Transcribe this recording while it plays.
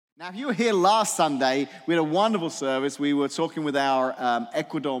Now, if you were here last Sunday, we had a wonderful service. We were talking with our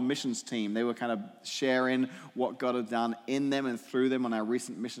Ecuador missions team. They were kind of sharing what God had done in them and through them on our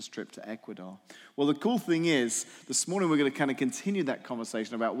recent missions trip to Ecuador. Well, the cool thing is, this morning we're going to kind of continue that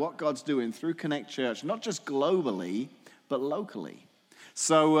conversation about what God's doing through Connect Church, not just globally, but locally.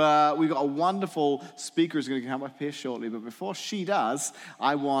 So we've got a wonderful speaker who's going to come up here shortly. But before she does,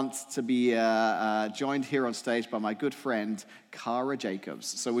 I want to be joined here on stage by my good friend, Cara Jacobs.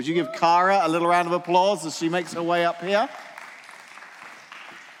 So would you give Cara a little round of applause as she makes her way up here?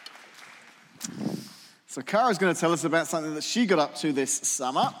 So Cara's going to tell us about something that she got up to this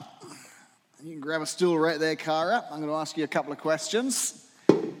summer. You can grab a stool right there, Cara. I'm going to ask you a couple of questions.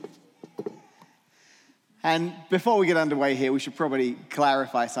 And before we get underway here, we should probably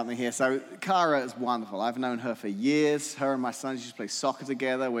clarify something here. So Cara is wonderful. I've known her for years. Her and my sons used to play soccer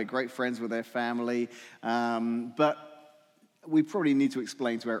together. We're great friends with their family. But we probably need to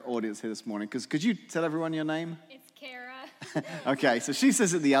explain to our audience here this morning, because could you tell everyone your name? It's Cara. Okay, so she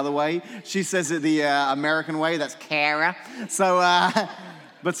says it the other way. She says it the American way. That's Cara. So...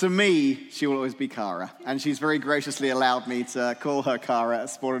 But to me, she will always be Cara. And she's very graciously allowed me to call her Cara at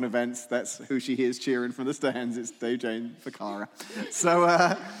sporting events. That's who she hears cheering from the stands. It's Dave Jane for Cara. So,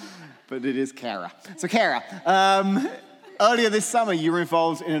 but it is Cara. So, Cara, earlier this summer, you were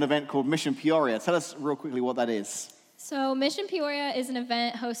involved in an event called Mission Peoria. Tell us real quickly what that is. So Mission Peoria is an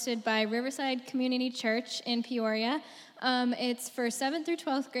event hosted by Riverside Community Church in Peoria. It's for 7th through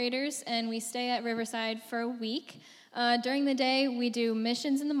 12th graders, and we stay at Riverside for a week. During the day, we do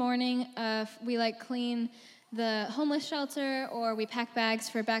missions in the morning. We clean the homeless shelter, or we pack bags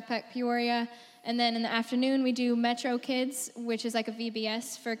for Backpack Peoria. And then in the afternoon, we do Metro Kids, which is like a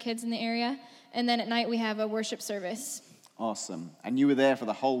VBS for kids in the area. And then at night, we have a worship service. Awesome. And you were there for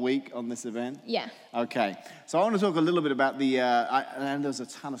the whole week on this event? Yeah. Okay. So I want to talk a little bit about and there's a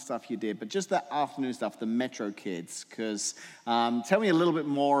ton of stuff you did, but just that afternoon stuff, the Metro Kids, because tell me a little bit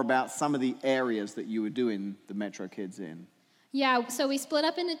more about some of the areas that you were doing the Metro Kids in. Yeah, so we split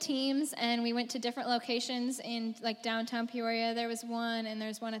up into teams, and we went to different locations in downtown Peoria. There was one, and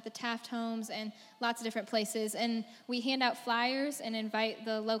there's one at the Taft Homes, and lots of different places. And we hand out flyers and invite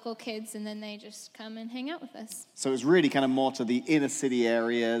the local kids, and then they just come and hang out with us. So it's really kind of more to the inner city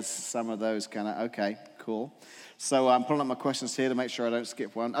areas, some of those kind of, okay, cool. So I'm pulling up my questions here to make sure I don't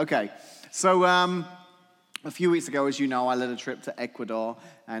skip one. Okay, so a few weeks ago, as you know, I led a trip to Ecuador,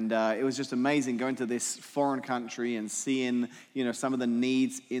 and it was just amazing going to this foreign country and seeing, some of the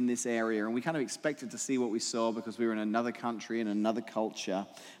needs in this area. And we kind of expected to see what we saw because we were in another country and another culture.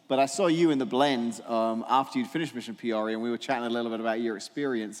 But I saw you in the blend after you'd finished Mission Peoria, and we were chatting a little bit about your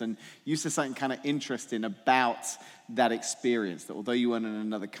experience. And you said something kind of interesting about that experience, that although you weren't in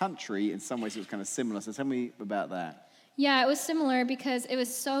another country, in some ways it was kind of similar. So tell me about that. Yeah, it was similar because it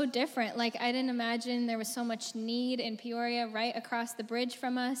was so different. I didn't imagine there was so much need in Peoria right across the bridge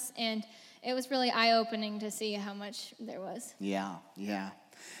from us, and it was really eye-opening to see how much there was. Yeah.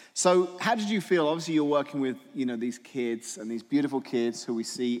 So how did you feel? Obviously, you're working with, these kids and these beautiful kids who we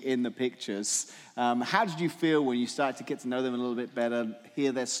see in the pictures. How did you feel when you started to get to know them a little bit better,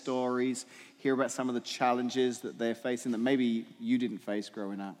 hear their stories, hear about some of the challenges that they're facing that maybe you didn't face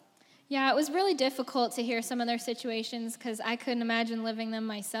growing up? Yeah, it was really difficult to hear some of their situations because I couldn't imagine living them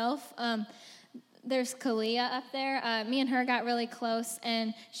myself. There's Kalia up there. Me and her got really close,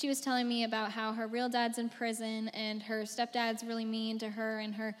 and she was telling me about how her real dad's in prison and her stepdad's really mean to her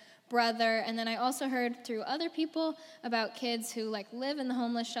and her brother. And then I also heard through other people about kids who live in the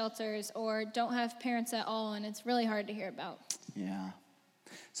homeless shelters or don't have parents at all, and it's really hard to hear about. Yeah.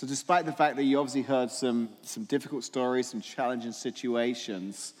 So despite the fact that you obviously heard some difficult stories, some challenging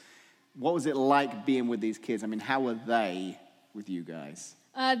situations, what was it like being with these kids? I mean, how were they with you guys?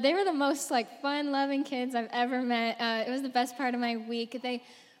 They were the most fun-loving kids I've ever met. It was the best part of my week. They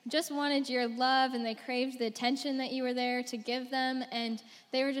just wanted your love, and they craved the attention that you were there to give them, and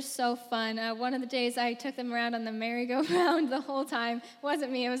they were just so fun. One of the days I took them around on the merry-go-round the whole time. It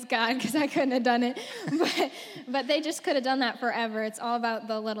wasn't me, it was God, because I couldn't have done it. But they just could have done that forever. It's all about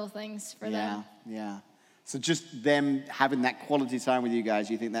the little things for them. Yeah. So just them having that quality time with you guys,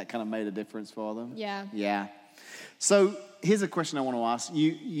 you think that kind of made a difference for them? Yeah. Yeah. So here's a question I want to ask.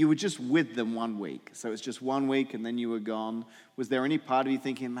 You were just with them 1 week. So it's just 1 week and then you were gone. Was there any part of you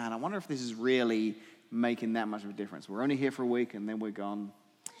thinking, man, I wonder if this is really making that much of a difference? We're only here for a week and then we're gone.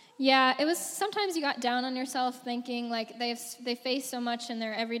 Yeah, it was sometimes you got down on yourself thinking they face so much in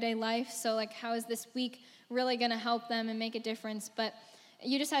their everyday life. So how is this week really going to help them and make a difference? But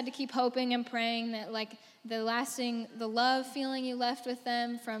you just had to keep hoping and praying that like the love feeling you left with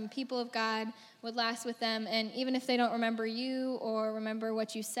them from people of God would last with them. And even if they don't remember you or remember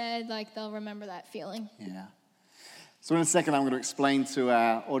what you said, like they'll remember that feeling. Yeah. So in a second, I'm going to explain to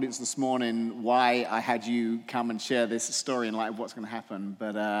our audience this morning why I had you come and share this story in light of what's going to happen.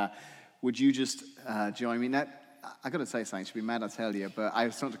 But would you just join me? Now, I got to say something. She'll be mad I tell you, but I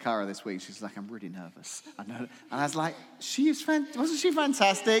was talking to Cara this week. She's like, I'm really nervous. I know. And I was like, wasn't she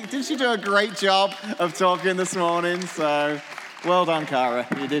fantastic? Didn't she do a great job of talking this morning? So well done, Cara.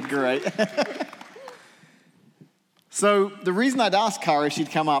 You did great. So the reason I'd asked Cara if she'd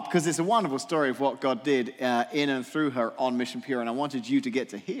come up, because it's a wonderful story of what God did in and through her on Mission Pure, and I wanted you to get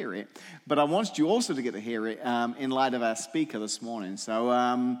to hear it, but I wanted you also to get to hear it in light of our speaker this morning.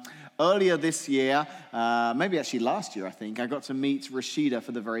 So earlier this year, maybe actually last year, I think, I got to meet Rasheeda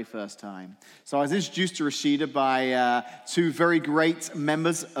for the very first time. So I was introduced to Rasheeda by two very great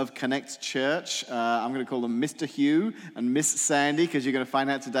members of Connect Church. I'm going to call them Mr. Hugh and Miss Sandy, because you're going to find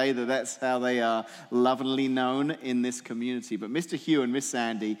out today that that's how they are lovingly known in this community. But Mr. Hugh and Miss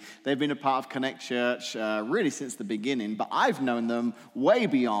Sandy, they've been a part of Connect Church really since the beginning, but I've known them way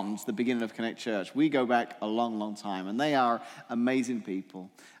beyond the beginning of Connect Church. We go back a long, long time, and they are amazing people.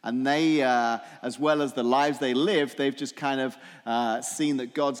 And they, as well as the lives they live, they've just kind of seen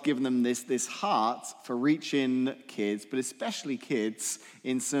that God's given them this heart for reaching kids, but especially kids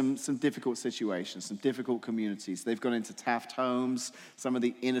in some difficult situations, some difficult communities. They've gone into Taft homes, some of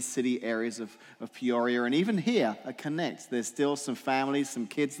the inner city areas of Peoria, and even here at Connect, there's still some families, some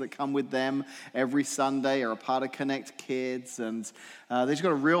kids that come with them every Sunday, are a part of Connect Kids, and they've just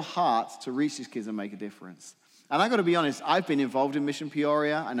got a real heart to reach these kids and make a difference. And I've got to be honest, I've been involved in Mission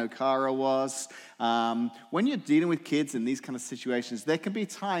Peoria. I know Cara was. When you're dealing with kids in these kind of situations, there can be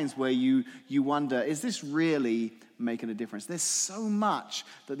times where you wonder, is this really making a difference? There's so much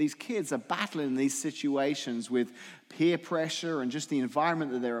that these kids are battling in these situations with peer pressure and just the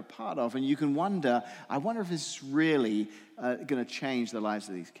environment that they're a part of. And you can wonder, I wonder if this is really going to change the lives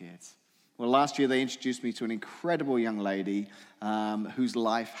of these kids. Well, last year they introduced me to an incredible young lady whose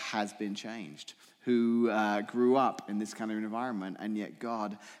life has been changed, who grew up in this kind of environment, and yet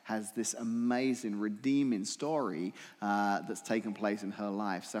God has this amazing, redeeming story that's taken place in her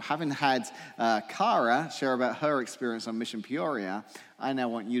life. So having had Cara share about her experience on Mission Peoria, I now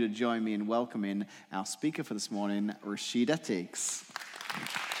want you to join me in welcoming our speaker for this morning, Rasheeda Tiggs.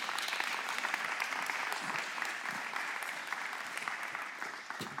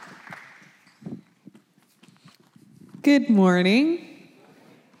 Good morning.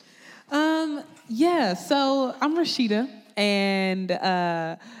 So I'm Rasheeda,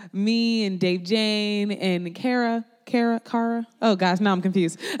 and me and Dave Jane and Cara. Oh gosh, now I'm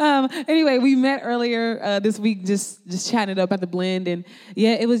confused. Anyway, we met earlier this week, just chatting it up at the Blend, and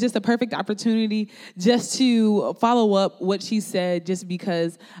yeah, it was just a perfect opportunity just to follow up what she said, just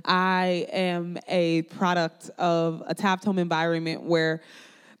because I am a product of a Taft home environment where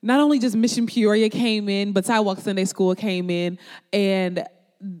not only just Mission Peoria came in, but Sidewalk Sunday School came in, and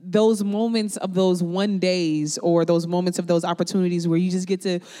those moments of those one days, or those moments of those opportunities where you just get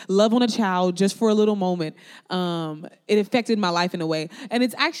to love on a child just for a little moment, it affected my life in a way. And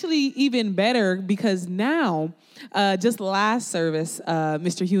it's actually even better because now, just last service,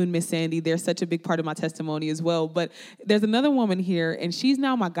 Mr. Hugh and Miss Sandy, they're such a big part of my testimony as well. But there's another woman here, and she's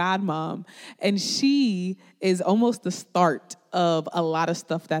now my godmom, and she is almost the start of a lot of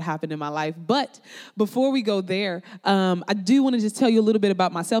stuff that happened in my life. But before we go there, I do want to just tell you a little bit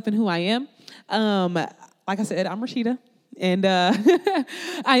about myself and who I am. Like I said, I'm Rasheeda. And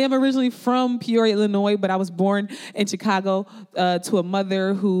I am originally from Peoria, Illinois, but I was born in Chicago to a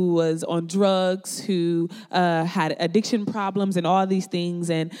mother who was on drugs, who had addiction problems and all these things.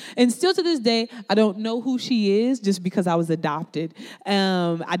 And still to this day, I don't know who she is just because I was adopted.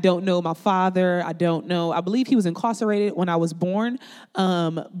 I don't know my father. I believe he was incarcerated when I was born.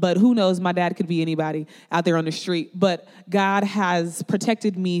 But who knows? My dad could be anybody out there on the street. But God has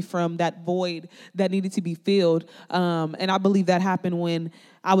protected me from that void that needed to be filled. And I believe that happened when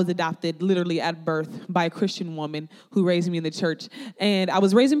I was adopted literally at birth by a Christian woman who raised me in the church. And I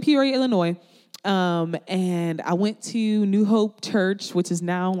was raised in Peoria, Illinois. And I went to New Hope Church, which is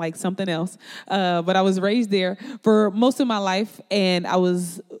now like something else. But I was raised there for most of my life. And I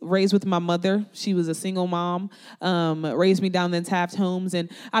was raised with my mother. She was a single mom, raised me down in Taft homes.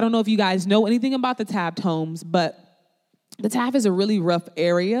 And I don't know if you guys know anything about the Taft homes, but the Taft is a really rough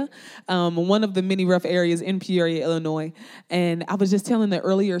area, one of the many rough areas in Peoria, Illinois. And I was just telling the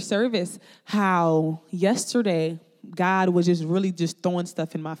earlier service how yesterday God was just really just throwing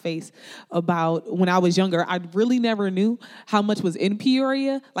stuff in my face about when I was younger. I really never knew how much was in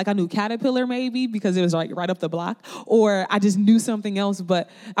Peoria. Like I knew Caterpillar maybe because it was like right up the block, or I just knew something else. But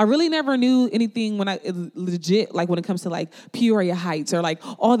I really never knew anything legit, like when it comes to like Peoria Heights or like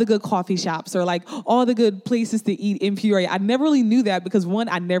all the good coffee shops or like all the good places to eat in Peoria. I never really knew that because one,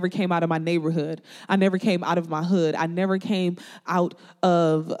 I never came out of my neighborhood. I never came out of my hood. I never came out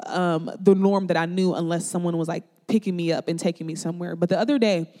of the norm that I knew unless someone was like picking me up and taking me somewhere. But the other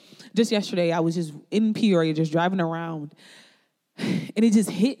day, just yesterday, I was just in Peoria, just driving around, and it just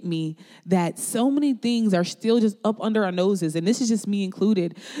hit me that so many things are still just up under our noses, and this is just me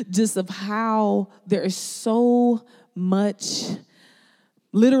included, just of how there is so much,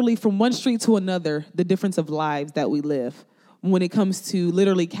 literally from one street to another, the difference of lives that we live. When it comes to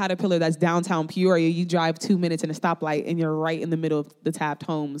literally Caterpillar, that's downtown Peoria, you drive 2 minutes in a stoplight and you're right in the middle of the Taft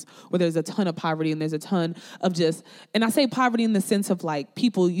homes where there's a ton of poverty and there's a ton of just, and I say poverty in the sense of like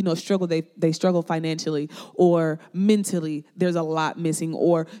people, struggle, they struggle financially or mentally, there's a lot missing,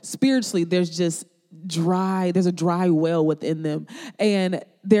 or spiritually, there's a dry well within them. And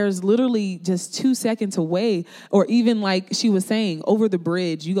there's literally just 2 seconds away, or even like she was saying, over the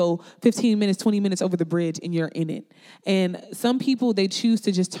bridge, you go 15 minutes, 20 minutes over the bridge and you're in it. And some people, they choose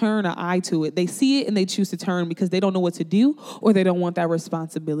to just turn an eye to it. They see it and they choose to turn because they don't know what to do or they don't want that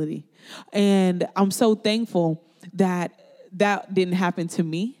responsibility. And I'm so thankful that that didn't happen to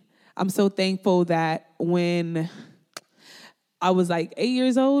me. I'm so thankful that when I was like 8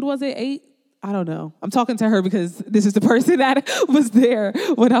 years old, was it 8? I don't know. I'm talking to her because this is the person that was there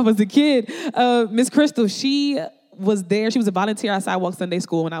when I was a kid. Miss Crystal, she was there. She was a volunteer at Sidewalk Sunday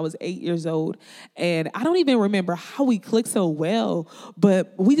School when I was 8 years old. And I don't even remember how we clicked so well,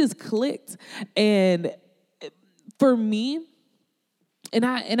 but we just clicked. And for me, and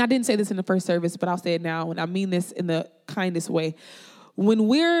I didn't say this in the first service, but I'll say it now, and I mean this in the kindest way. When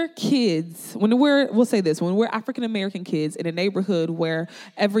we're kids, when we're African-American kids in a neighborhood where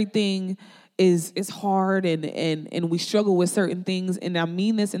everything is hard and we struggle with certain things, and I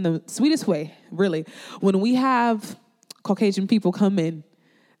mean this in the sweetest way, really. When we have Caucasian people come in,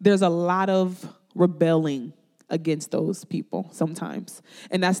 there's a lot of rebelling against those people sometimes.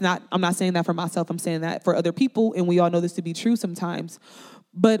 And I'm not saying that for myself, I'm saying that for other people, and we all know this to be true sometimes.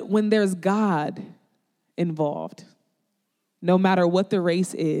 But when there's God involved, no matter what the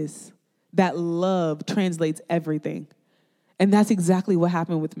race is, that love translates everything. And that's exactly what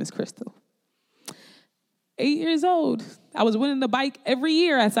happened with Miss Crystal. 8 years old. I was winning the bike every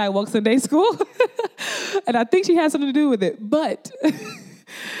year at Sidewalk Sunday School. And I think she had something to do with it. But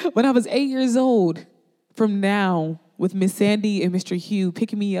when I was 8 years old, from now, with Miss Sandy and Mr. Hugh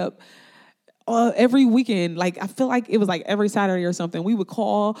picking me up every weekend, like I feel like it was like every Saturday or something, we would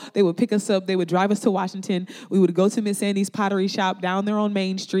call, they would pick us up, they would drive us to Washington, we would go to Miss Sandy's pottery shop down there on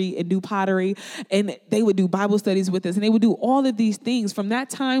Main Street and do pottery, and they would do Bible studies with us, and they would do all of these things. From that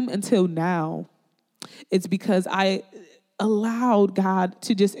time until now, it's because I allowed God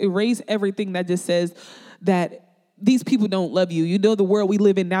to just erase everything that just says that these people don't love you. The world we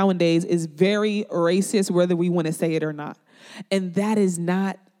live in nowadays is very racist, whether we want to say it or not. And that is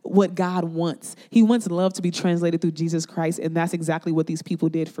not what God wants. He wants love to be translated through Jesus Christ, and that's exactly what these people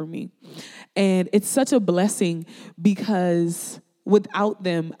did for me. And it's such a blessing because without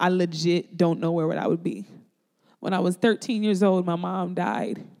them, I legit don't know where I would be. When I was 13 years old, my mom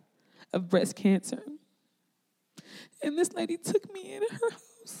died of breast cancer. And this lady took me in her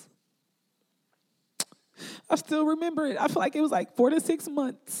house. I still remember it. I feel like it was like 4 to 6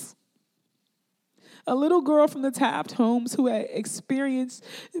 months. A little girl from the Taft homes who had experienced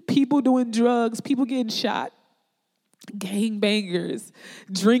people doing drugs, people getting shot, gangbangers,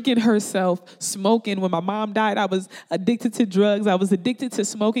 drinking herself, smoking. When my mom died, I was addicted to drugs. I was addicted to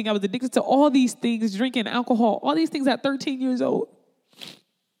smoking. I was addicted to all these things, drinking alcohol, all these things at 13 years old.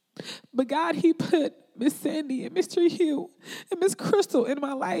 But God, he put Miss Sandy and Mr. Hugh and Miss Crystal in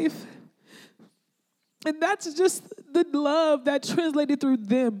my life. And that's just the love that translated through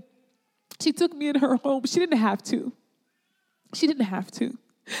them. She took me in her home. She didn't have to. She didn't have to.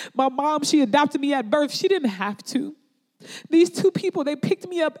 My mom, she adopted me at birth. She didn't have to. These two people, they picked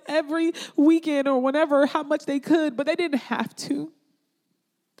me up every weekend or whenever, how much they could, but they didn't have to.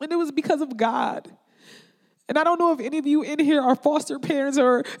 And it was because of God. And I don't know if any of you in here are foster parents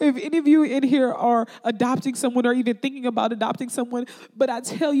or if any of you in here are adopting someone or even thinking about adopting someone, but I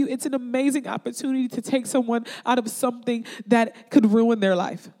tell you, it's an amazing opportunity to take someone out of something that could ruin their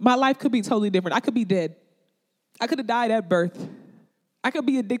life. My life could be totally different. I could be dead. I could have died at birth. I could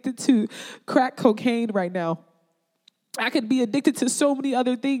be addicted to crack cocaine right now. I could be addicted to so many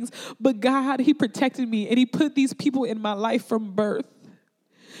other things, but God, he protected me and he put these people in my life from birth.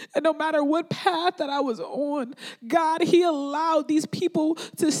 And no matter what path that I was on, God, he allowed these people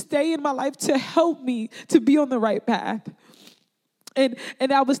to stay in my life to help me to be on the right path. And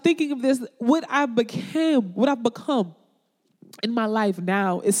I was thinking of this, what I've become in my life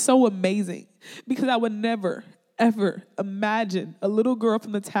now is so amazing, because I would never, ever imagine a little girl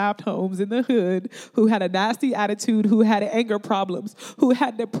from the Taft homes in the hood who had a nasty attitude, who had anger problems, who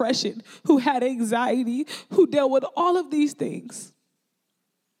had depression, who had anxiety, who dealt with all of these things,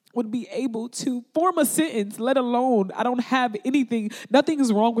 would be able to form a sentence, let alone I don't have anything, nothing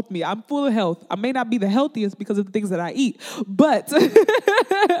is wrong with me. I'm full of health. I may not be the healthiest because of the things that I eat, but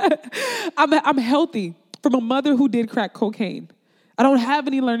I'm healthy from a mother who did crack cocaine. I don't have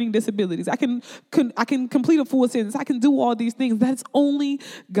any learning disabilities. I can complete a full sentence. I can do all these things. That's only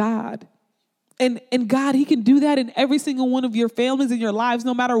God. And God, he can do that in every single one of your families and your lives,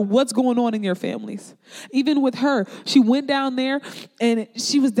 no matter what's going on in your families. Even with her, she went down there and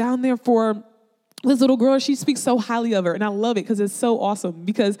she was down there for this little girl. She speaks so highly of her. And I love it because it's so awesome.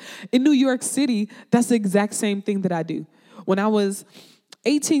 Because in New York City, that's the exact same thing that I do. When I was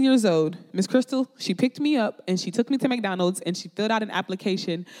 18 years old, Miss Crystal, she picked me up and she took me to McDonald's and she filled out an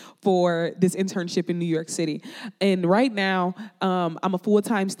application for this internship in New York City. And right now, I'm a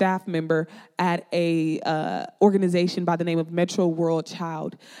full-time staff member at a organization by the name of Metro World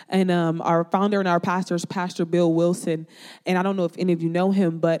Child. And our founder and our pastor is Pastor Bill Wilson. And I don't know if any of you know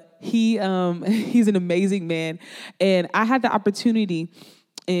him, but he's an amazing man. And I had the opportunity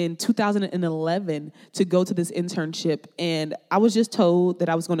in 2011 to go to this internship. And I was just told that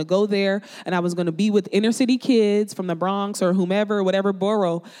I was going to go there and I was going to be with inner city kids from the Bronx or whomever, whatever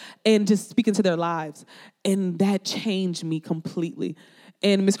borough, and just speak into their lives. And that changed me completely.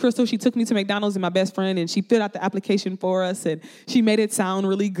 And Miss Crystal, she took me to McDonald's and my best friend, and she filled out the application for us, and she made it sound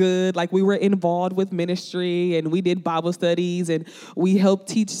really good, like we were involved with ministry, and we did Bible studies, and we helped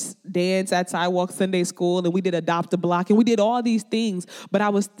teach dance at Sidewalk Sunday School, and we did Adopt a Block, and we did all these things. But I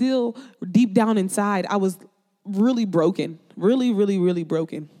was still, deep down inside, I was really broken, really, really, really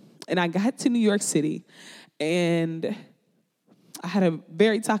broken. And I got to New York City, and I had a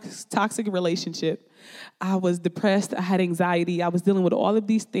very toxic relationship. I was depressed. I had anxiety. I was dealing with all of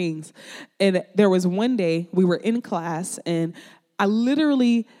these things. And there was one day we were in class and I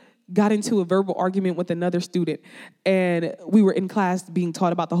literally got into a verbal argument with another student. And we were in class being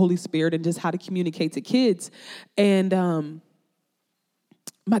taught about the Holy Spirit and just how to communicate to kids. And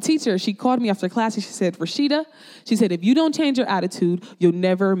my teacher, she called me after class and she said, Rasheeda, she said, if you don't change your attitude, you'll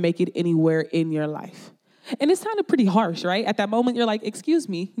never make it anywhere in your life. And it sounded pretty harsh, right? At that moment, you're like, excuse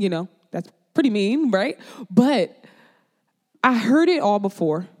me, that's pretty mean, right? But I heard it all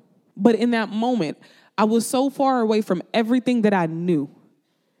before. But in that moment, I was so far away from everything that I knew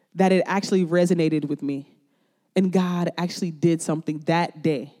that it actually resonated with me. And God actually did something that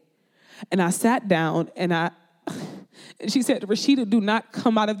day. And I sat down and she said, Rasheeda, do not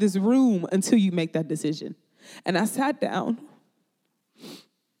come out of this room until you make that decision. And I sat down.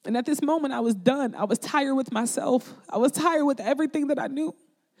 And at this moment, I was done. I was tired with myself. I was tired with everything that I knew.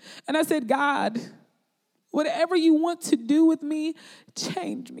 And I said, God, whatever you want to do with me,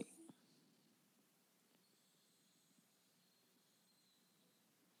 change me.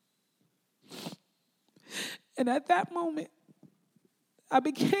 And at that moment, I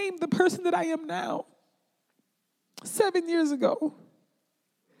became the person that I am now. 7 years ago,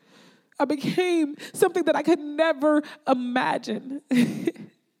 I became something that I could never imagine.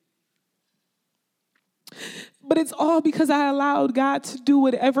 But it's all because I allowed God to do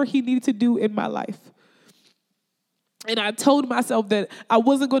whatever he needed to do in my life. And I told myself that I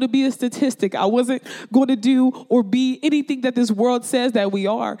wasn't going to be a statistic. I wasn't going to do or be anything that this world says that we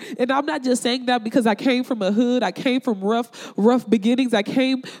are. And I'm not just saying that because I came from a hood. I came from rough beginnings. I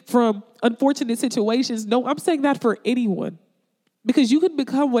came from unfortunate situations. No, I'm saying that for anyone. Because you can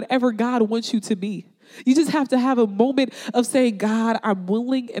become whatever God wants you to be. You just have to have a moment of saying, God, I'm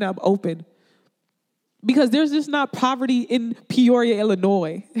willing and I'm open. Because there's just not poverty in Peoria,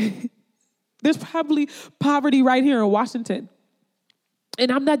 Illinois. There's probably poverty right here in Washington.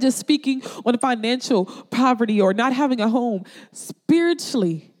 And I'm not just speaking on financial poverty or not having a home.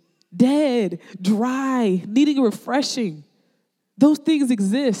 Spiritually, dead, dry, needing refreshing. Those things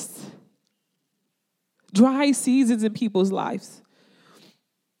exist. Dry seasons in people's lives.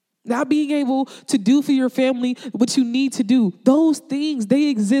 Not being able to do for your family what you need to do. Those things, they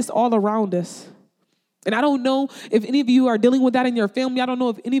exist all around us. And I don't know if any of you are dealing with that in your family. I don't know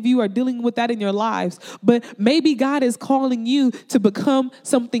if any of you are dealing with that in your lives. But maybe God is calling you to become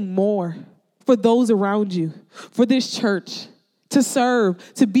something more. for those around you, for this church, to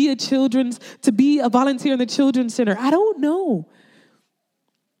serve, to be a volunteer in the children's center. I don't know.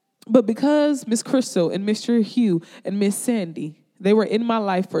 But because Miss Crystal and Mr. Hugh and Miss Sandy, they were in my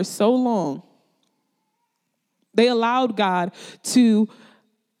life for so long, they allowed God to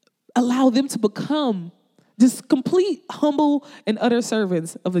allow them to become just complete, humble, and utter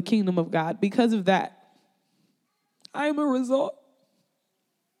servants of the kingdom of God. Because of that, I am a result.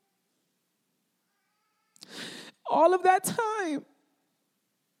 All of that time,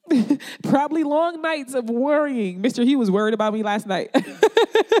 probably long nights of worrying. Mr. Hugh was worried about me last night. Because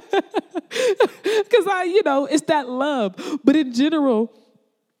it's that love. But in general,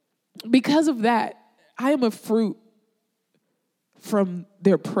 because of that, I am a fruit from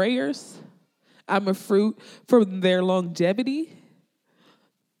their prayers. I'm a fruit from their longevity.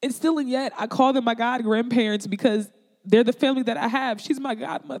 And still and yet, I call them my God grandparents because they're the family that I have. She's my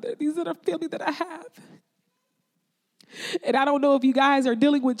godmother. These are the family that I have. And I don't know if you guys are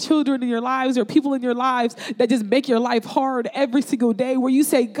dealing with children in your lives or people in your lives that just make your life hard every single day, where you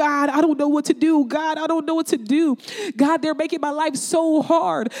say, God, I don't know what to do. God, I don't know what to do. God, they're making my life so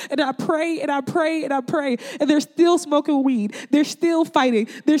hard. And I pray and I pray and I pray. And they're still smoking weed. They're still fighting.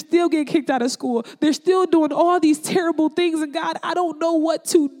 They're still getting kicked out of school. They're still doing all these terrible things. And God, I don't know what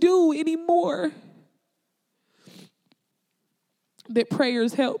to do anymore. Their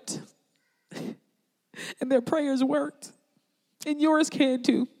prayers helped. And their prayers worked. And yours can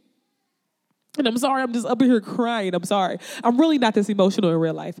too. And I'm sorry, I'm just up here crying. I'm sorry. I'm really not this emotional in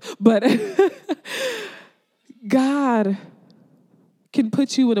real life. But God can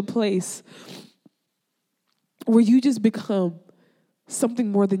put you in a place where you just become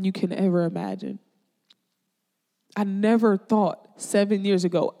something more than you can ever imagine. I never thought 7 years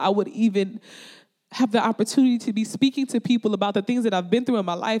ago I would even have the opportunity to be speaking to people about the things that I've been through in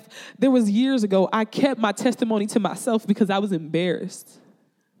my life. There was years ago, I kept my testimony to myself because I was embarrassed.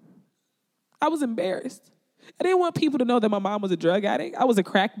 I was embarrassed. I didn't want people to know that my mom was a drug addict. I was a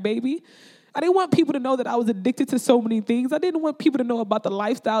crack baby. I didn't want people to know that I was addicted to so many things. I didn't want people to know about the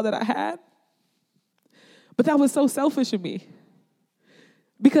lifestyle that I had. But that was so selfish of me,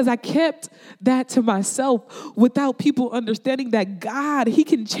 because I kept that to myself without people understanding that God, He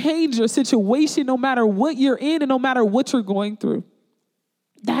can change your situation no matter what you're in and no matter what you're going through.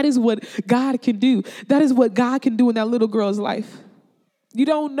 That is what God can do. That is what God can do in that little girl's life. You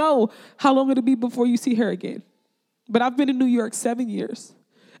don't know how long it'll be before you see her again. But I've been in New York 7 years.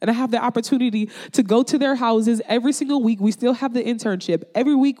 And I have the opportunity to go to their houses every single week. We still have the internship.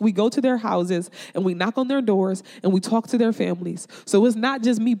 Every week we go to their houses and we knock on their doors and we talk to their families. So it's not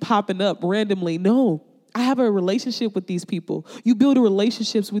just me popping up randomly. No, I have a relationship with these people. You build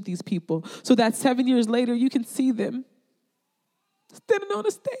relationships with these people so that 7 years later you can see them standing on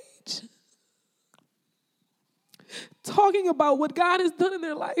a stage talking about what God has done in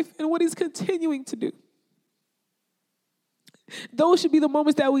their life and what He's continuing to do. Those should be the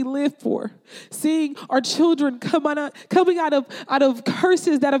moments that we live for. Seeing our children coming out of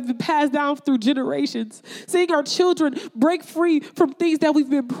curses that have been passed down through generations. Seeing our children break free from things that we've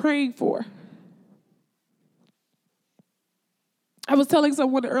been praying for. I was telling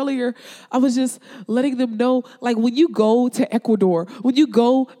someone earlier, I was just letting them know, like, when you go to Ecuador, when you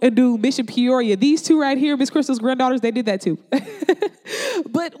go and do Mission Peoria, these two right here, Miss Crystal's granddaughters, they did that too.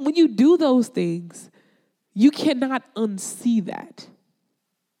 But when you do those things, you cannot unsee that.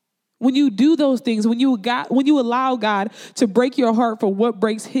 When you do those things, when you allow God to break your heart for what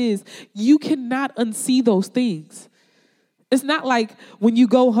breaks His, you cannot unsee those things. It's not like when you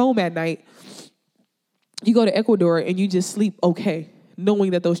go home at night, you go to Ecuador and you just sleep okay,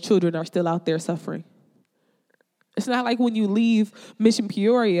 knowing that those children are still out there suffering. It's not like when you leave Mission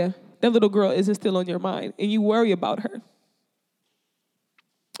Peoria, that little girl isn't still on your mind and you worry about her.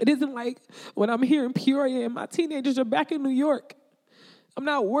 It isn't like when I'm here in Peoria and my teenagers are back in New York, I'm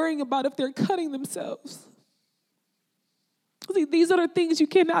not worrying about if they're cutting themselves. See, these are the things you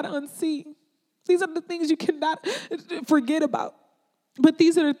cannot unsee. These are the things you cannot forget about. But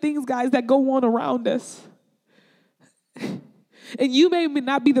these are the things, guys, that go on around us. And you may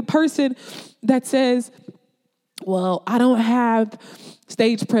not be the person that says, well, I don't have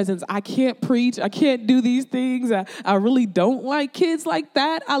stage presence. I can't preach. I can't do these things. I really don't like kids like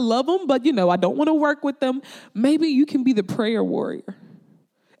that. I love them, but, I don't want to work with them. Maybe you can be the prayer warrior.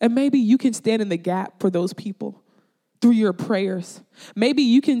 And maybe you can stand in the gap for those people through your prayers. Maybe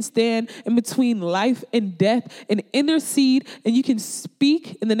you can stand in between life and death and intercede, and you can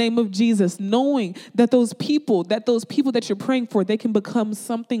speak in the name of Jesus, knowing that those people that you're praying for, they can become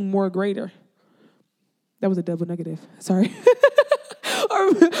something more greater. That was a double negative. Sorry. Or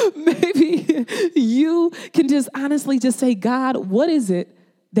Or maybe you can just honestly just say, God, what is it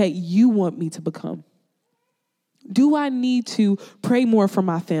that you want me to become? Do I need to pray more for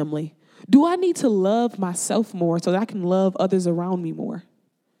my family? Do I need to love myself more so that I can love others around me more?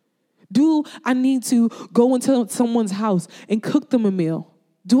 Do I need to go into someone's house and cook them a meal?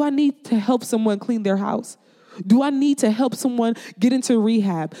 Do I need to help someone clean their house? Do I need to help someone get into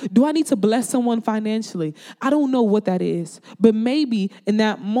rehab? Do I need to bless someone financially? I don't know what that is, but maybe in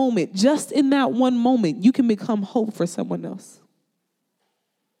that moment, just in that one moment, you can become hope for someone else.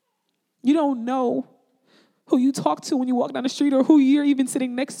 You don't know who you talk to when you walk down the street or who you're even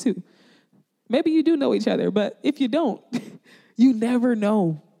sitting next to. Maybe you do know each other, but if you don't, you never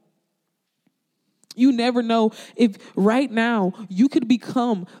know. You never know if right now you could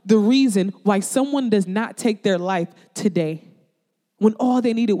become the reason why someone does not take their life today, when all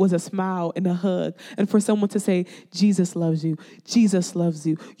they needed was a smile and a hug, and for someone to say, Jesus loves you. Jesus loves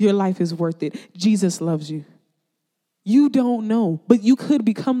you. Your life is worth it. Jesus loves you. You don't know, but you could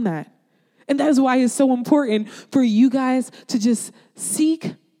become that. And that is why it's so important for you guys to just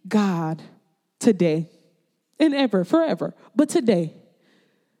seek God today and ever, forever, but today.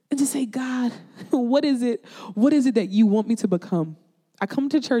 And just say, God, what is it? What is it that you want me to become? I come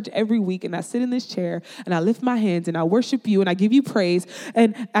to church every week and I sit in this chair and I lift my hands and I worship you and I give you praise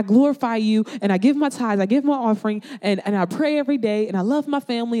and I glorify you and I give my tithes, I give my offering and I pray every day and I love my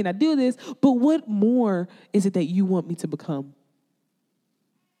family and I do this. But what more is it that you want me to become?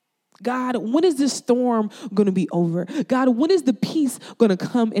 God, when is this storm going to be over? God, when is the peace going to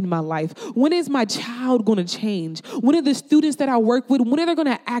come in my life? When is my child going to change? When are the students that I work with, when are they going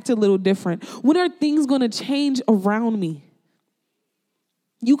to act a little different? When are things going to change around me?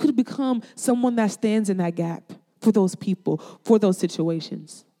 You could become someone that stands in that gap for those people, for those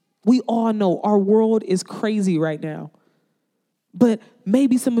situations. We all know our world is crazy right now. But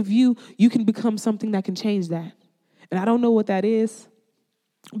maybe some of you can become something that can change that. And I don't know what that is.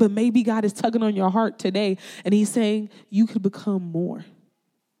 But maybe God is tugging on your heart today and he's saying you could become more.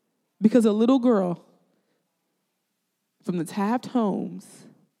 Because a little girl from the Taft homes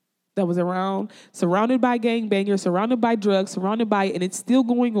that was around, surrounded by gangbangers, surrounded by drugs, and it's still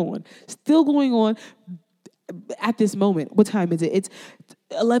going on at this moment. What time is it? It's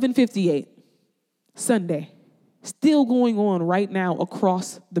 11:58, Sunday. Still going on right now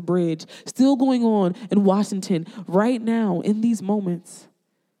across the bridge. Still going on in Washington right now in these moments.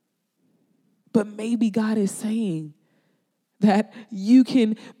 But maybe God is saying that you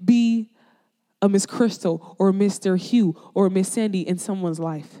can be a Miss Crystal or Mr. Hugh or Miss Sandy in someone's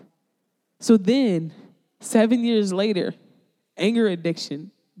life. So then, 7 years later, anger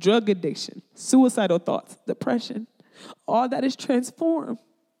addiction, drug addiction, suicidal thoughts, depression, all that is transformed.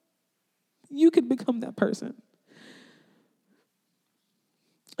 You could become that person.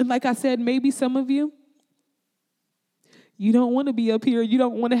 And like I said, maybe some of you, you don't want to be up here. You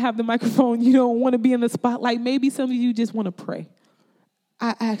don't want to have the microphone. You don't want to be in the spotlight. Maybe some of you just want to pray.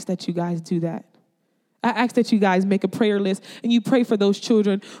 I ask that you guys do that. I ask that you guys make a prayer list and you pray for those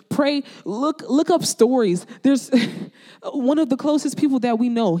children. Pray, look up stories. There's one of the closest people that we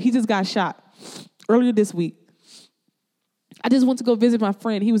know. He just got shot earlier this week. I just went to go visit my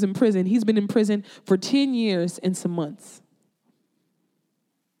friend. He was in prison. He's been in prison for 10 years and some months.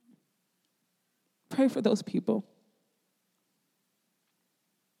 Pray for those people.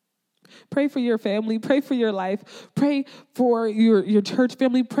 Pray for your family. Pray for your life. Pray for your church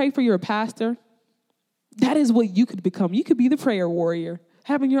family. Pray for your pastor. That is what you could become. You could be the prayer warrior,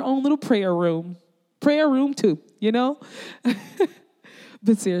 having your own little prayer room. Prayer room too, you know?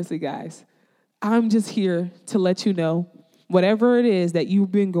 But seriously, guys, I'm just here to let you know, whatever it is that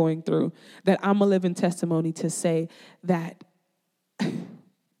you've been going through, that I'm a living testimony to say that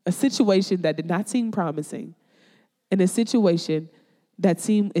a situation that did not seem promising and a situation that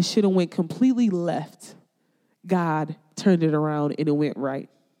seemed it should have went completely left, God turned it around and it went right.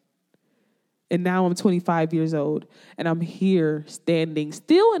 And now I'm 25 years old and I'm here standing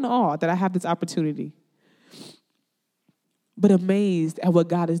still in awe that I have this opportunity, but amazed at what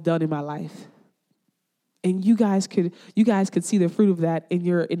God has done in my life. And you guys could see the fruit of that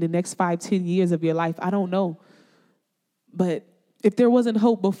in the next 5-10 years of your life. I don't know. But if there wasn't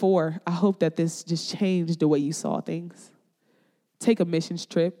hope before, I hope that this just changed the way you saw things. Take a missions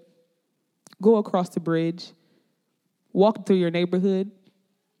trip. Go across the bridge. Walk through your neighborhood.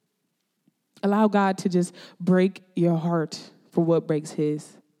 Allow God to just break your heart for what breaks his.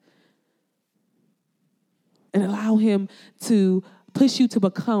 And allow him to push you to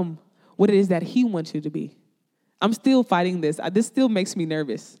become what it is that he wants you to be. I'm still fighting this. This still makes me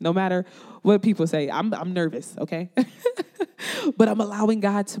nervous. No matter what people say, I'm nervous, okay? But I'm allowing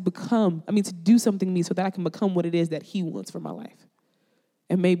God to do something in me so that I can become what it is that he wants for my life.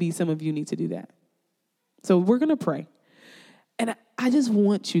 And maybe some of you need to do that. So we're going to pray. And I just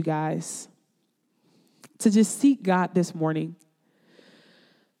want you guys to just seek God this morning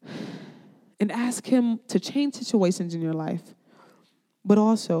and ask him to change situations in your life, but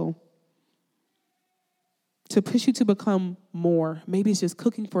also to push you to become more. Maybe it's just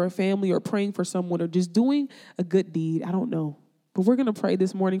cooking for a family or praying for someone or just doing a good deed. I don't know. But we're going to pray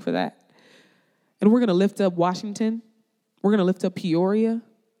this morning for that. And we're going to lift up Washington. We're going to lift up Peoria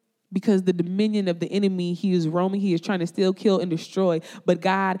because the dominion of the enemy, he is roaming. He is trying to steal, kill, and destroy. But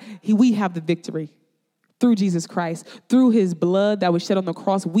God, we have the victory. Through Jesus Christ, through his blood that was shed on the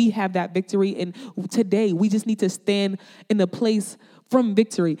cross, we have that victory. And today, we just need to stand in a place from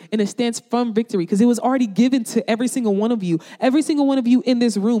victory, in a stance from victory, because it was already given to every single one of you. Every single one of you in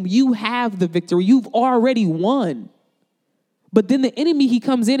this room, you have the victory. You've already won. But then the enemy, he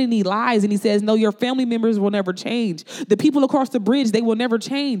comes in and he lies and he says, no, your family members will never change. The people across the bridge, they will never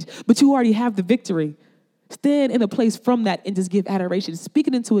change. But you already have the victory. Stand in a place from that and just give adoration. Speak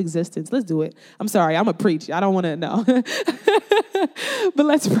it into existence. Let's do it. I'm sorry, I'm a preach. I don't want to know. But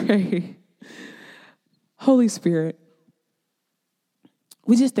let's pray. Holy Spirit,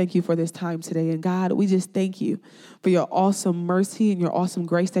 we just thank you for this time today. And God, we just thank you for your awesome mercy and your awesome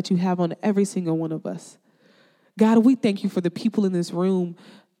grace that you have on every single one of us. God, we thank you for the people in this room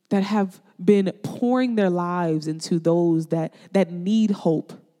that have been pouring their lives into those that need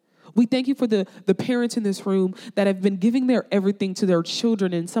hope. We thank you for the parents in this room that have been giving their everything to their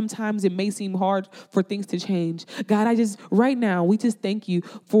children, and sometimes it may seem hard for things to change. God, right now, we just thank you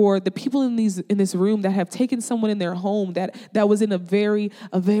for the people in this room that have taken someone in their home that was in a very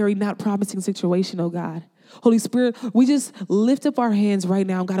not promising situation, oh God. Holy Spirit, we just lift up our hands right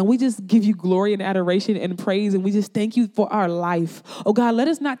now, God, and we just give you glory and adoration and praise, and we just thank you for our life. Oh God, let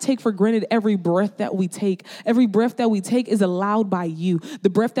us not take for granted every breath that we take. Every breath that we take is allowed by you. The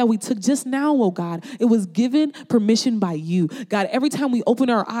breath that we took just now, oh God, it was given permission by you. God, every time we open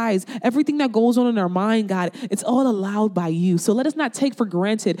our eyes, everything that goes on in our mind, God, it's all allowed by you. So let us not take for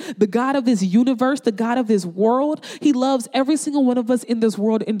granted the God of this universe, the God of this world. He loves every single one of us in this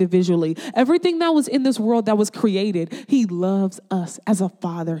world individually. Everything that was in this world that was created, he loves us as a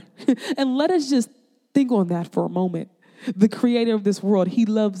father. And let us just think on that for a moment. The creator of this world, he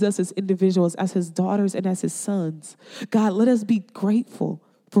loves us as individuals, as his daughters and as his sons. God, let us be grateful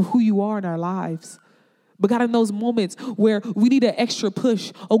for who you are in our lives. But God, in those moments where we need an extra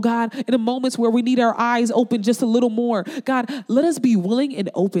push, oh God, in the moments where we need our eyes open just a little more, God, let us be willing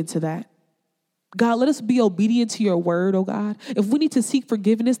and open to that. God, let us be obedient to your word, oh God. If we need to seek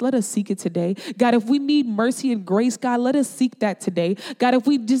forgiveness, let us seek it today. God, if we need mercy and grace, God, let us seek that today. God, if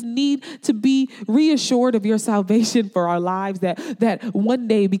we just need to be reassured of your salvation for our lives, that one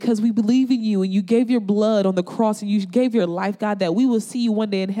day, because we believe in you and you gave your blood on the cross and you gave your life, God, that we will see you one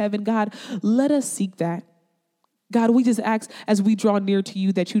day in heaven, God, let us seek that. God, we just ask as we draw near to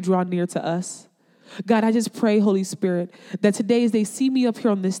you that you draw near to us. God, I just pray, Holy Spirit, that today as they see me up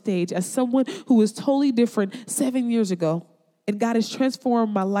here on this stage as someone who was totally different 7 years ago, and God has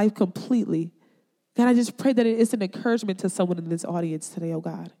transformed my life completely. God, I just pray that it's an encouragement to someone in this audience today, oh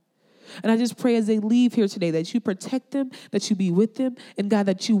God. And I just pray as they leave here today that you protect them, that you be with them, and God,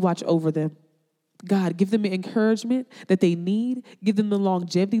 that you watch over them. God, give them the encouragement that they need. Give them the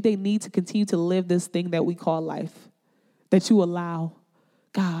longevity they need to continue to live this thing that we call life, that you allow.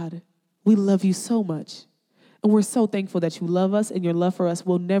 God, we love you so much. And we're so thankful that you love us and your love for us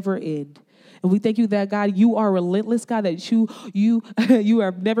will never end. And we thank you that, God, you are relentless, God, that you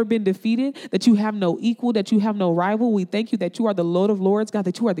have never been defeated, that you have no equal, that you have no rival. We thank you that you are the Lord of Lords, God,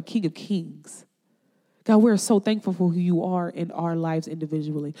 that you are the King of Kings. God, we're so thankful for who you are in our lives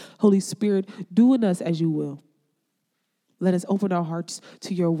individually. Holy Spirit, do in us as you will. Let us open our hearts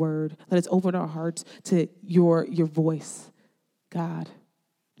to your word. Let us open our hearts to your voice, God.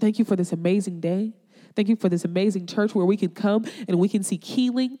 Thank you for this amazing day. Thank you for this amazing church where we can come and we can seek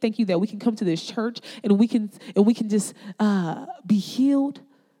healing. Thank you that we can come to this church and we can just be healed.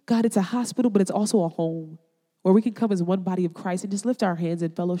 God, it's a hospital, but it's also a home where we can come as one body of Christ and just lift our hands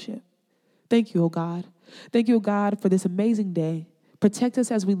in fellowship. Thank you, oh God. Thank you, oh God, for this amazing day. Protect us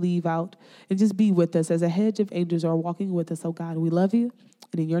as we leave out and just be with us as a hedge of angels are walking with us, oh God. We love you.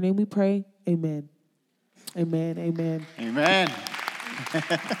 And in your name we pray. Amen. Amen. Amen. Amen.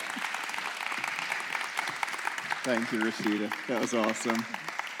 Thank you, Rasheeda. That was awesome.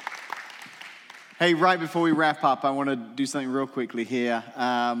 Hey, right before we wrap up, I want to do something real quickly here.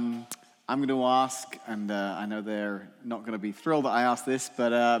 I'm I'm going to ask, and I know they're not going to be thrilled that I asked this,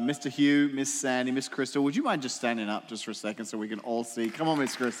 but Mr. Hugh, Miss Sandy, Miss Crystal, would you mind just standing up just for a second so we can all see? Come on,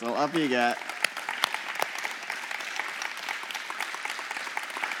 Miss Crystal, up you get.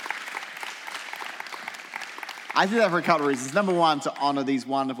 I do that for a couple of reasons. Number one, to honor these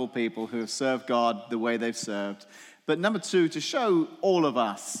wonderful people who have served God the way they've served. But number two, to show all of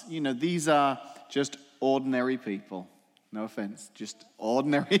us, these are just ordinary people. No offense, just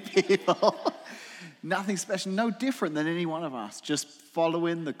ordinary people. Nothing special, no different than any one of us. Just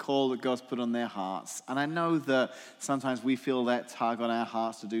following the call that God's put on their hearts. And I know that sometimes we feel that tug on our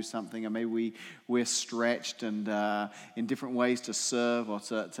hearts to do something, and maybe we're stretched and in different ways to serve or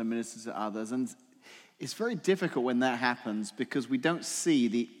to minister to others. And it's very difficult when that happens because we don't see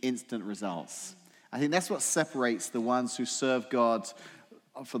the instant results. I think that's what separates the ones who serve God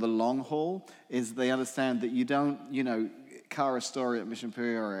for the long haul, is they understand that you don't, Kara's story at Mission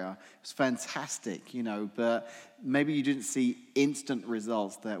Peoria was fantastic, but maybe you didn't see instant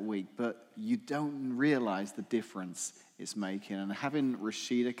results that week, but you don't realize the difference it's making. And having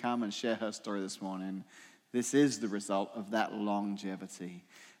Rasheeda come and share her story this morning, this is the result of that longevity.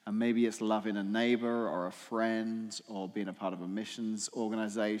 And maybe it's loving a neighbor or a friend or being a part of a missions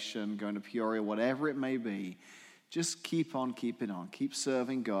organization, going to Peoria, whatever it may be. Just keep on keeping on. Keep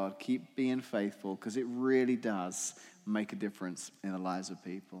serving God. Keep being faithful, because it really does make a difference in the lives of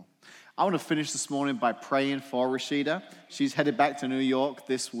people. I want to finish this morning by praying for Rasheeda. She's headed back to New York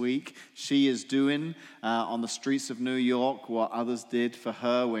this week. She is doing on the streets of New York what others did for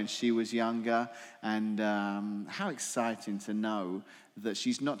her when she was younger. And how exciting to know that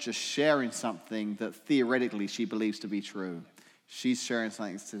she's not just sharing something that theoretically she believes to be true. She's sharing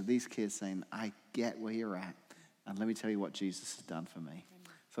something to these kids saying, I get where you're at. And let me tell you what Jesus has done for me.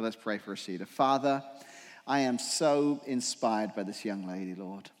 So let's pray for Rasheeda. Father, I am so inspired by this young lady,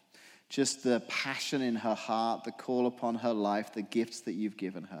 Lord. Just the passion in her heart, the call upon her life, the gifts that you've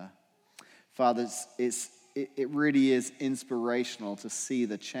given her. Father, it really is inspirational to see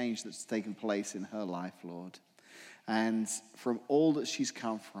the change that's taken place in her life, Lord. And from all that she's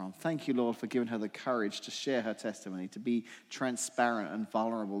come from, thank you, Lord, for giving her the courage to share her testimony, to be transparent and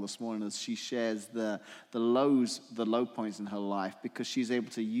vulnerable this morning as she shares the low points in her life, because she's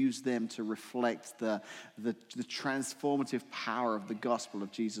able to use them to reflect the transformative power of the gospel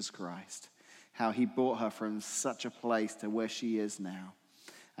of Jesus Christ, how he brought her from such a place to where she is now,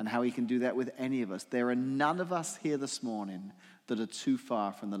 and how he can do that with any of us. There are none of us here this morning that are too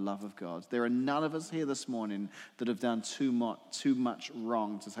far from the love of God. There are none of us here this morning that have done too much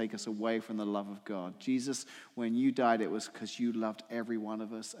wrong to take us away from the love of God. Jesus, when you died, it was because you loved every one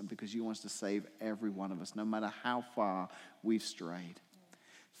of us and because you want to save every one of us, no matter how far we've strayed.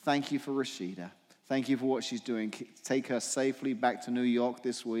 Thank you for Rasheeda. Thank you for what she's doing. Take her safely back to New York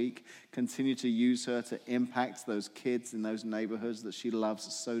this week. Continue to use her to impact those kids in those neighborhoods that she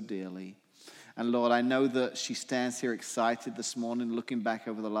loves so dearly. And Lord, I know that she stands here excited this morning, looking back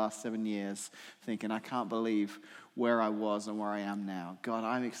over the last 7 years, thinking, I can't believe where I was and where I am now. God,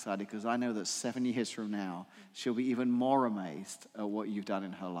 I'm excited because I know that 7 years from now, she'll be even more amazed at what you've done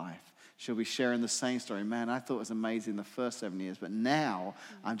in her life. She'll be sharing the same story. Man, I thought it was amazing the first 7 years, but now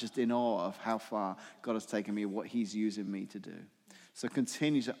I'm just in awe of how far God has taken me, what he's using me to do. So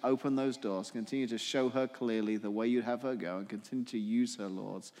continue to open those doors, continue to show her clearly the way you'd have her go, and continue to use her,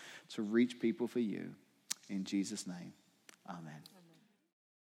 Lord, to reach people for you. In Jesus' name, amen.